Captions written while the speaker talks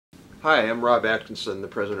Hi, I'm Rob Atkinson, the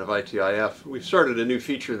president of ITIF. We've started a new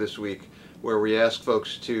feature this week where we ask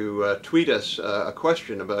folks to tweet us a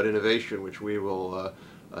question about innovation, which we will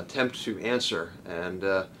attempt to answer. And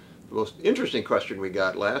the most interesting question we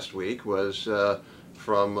got last week was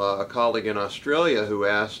from a colleague in Australia who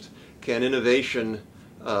asked, can innovation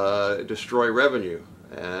destroy revenue?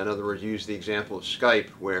 And in other words, use the example of Skype,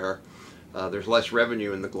 where there's less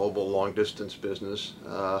revenue in the global long-distance business,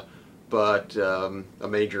 but a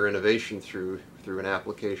major innovation through an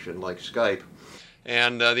application like Skype.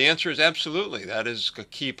 And the answer is absolutely. That is a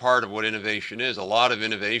key part of what innovation is. A lot of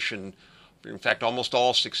innovation, in fact, almost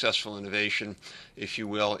all successful innovation, if you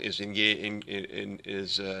will, is in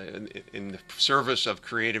the service of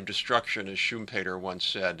creative destruction, as Schumpeter once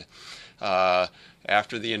said.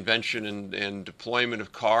 After the invention and deployment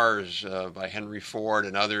of cars by Henry Ford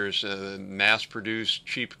and others, mass-produced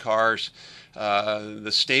cheap cars,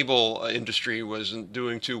 the stable industry wasn't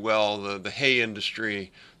doing too well. The hay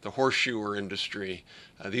industry, the horseshoer industry,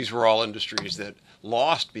 these were all industries that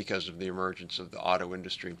lost because of the emergence of the auto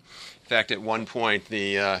industry. In fact, at one point,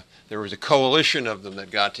 there was a coalition of them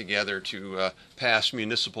that got together to pass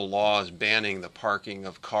municipal laws banning the parking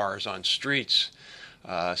of cars on streets.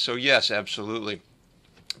 So yes, absolutely.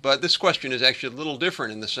 But this question is actually a little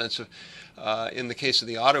different in the sense of, in the case of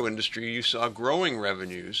the auto industry, you saw growing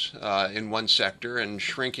revenues in one sector and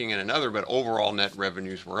shrinking in another, but overall net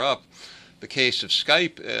revenues were up. The case of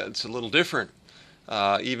Skype, it's a little different.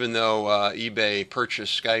 Even though eBay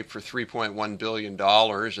purchased Skype for $3.1 billion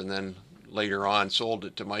and then later on sold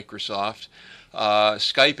it to Microsoft,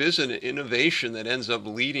 Skype is an innovation that ends up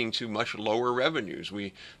leading to much lower revenues.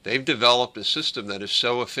 They've developed a system that is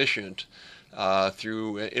so efficient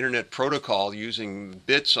through internet protocol, using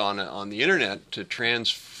bits on the internet to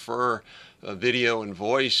transfer video and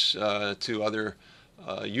voice to other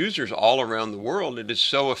users all around the world. It is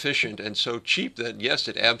so efficient and so cheap that yes,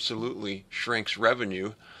 it absolutely shrinks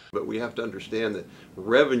revenue. But we have to understand that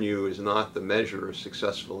revenue is not the measure of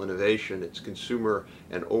successful innovation. It's consumer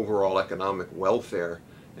and overall economic welfare.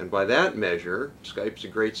 And by that measure, Skype's a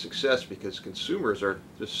great success because consumers are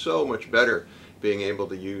just so much better being able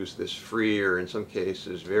to use this free, or in some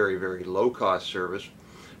cases very, very low-cost service,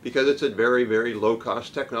 because it's a very, very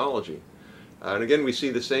low-cost technology. And again, we see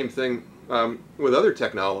the same thing with other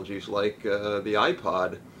technologies like the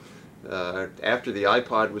iPod. After the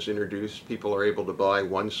iPod was introduced, people are able to buy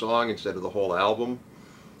one song instead of the whole album,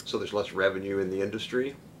 so there's less revenue in the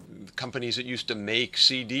industry. Companies that used to make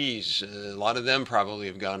CDs, a lot of them probably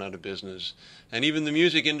have gone out of business. And even the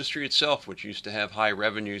music industry itself, which used to have high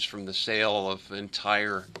revenues from the sale of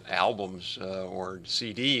entire albums or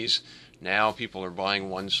CDs, now people are buying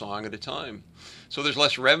one song at a time. So there's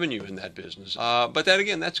less revenue in that business. But that,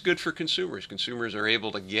 again, that's good for consumers. Consumers are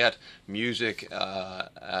able to get music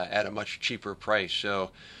at a much cheaper price.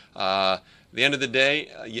 So at the end of the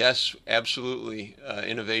day, yes, absolutely,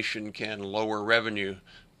 innovation can lower revenue,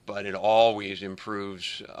 but it always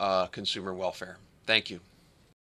improves consumer welfare. Thank you.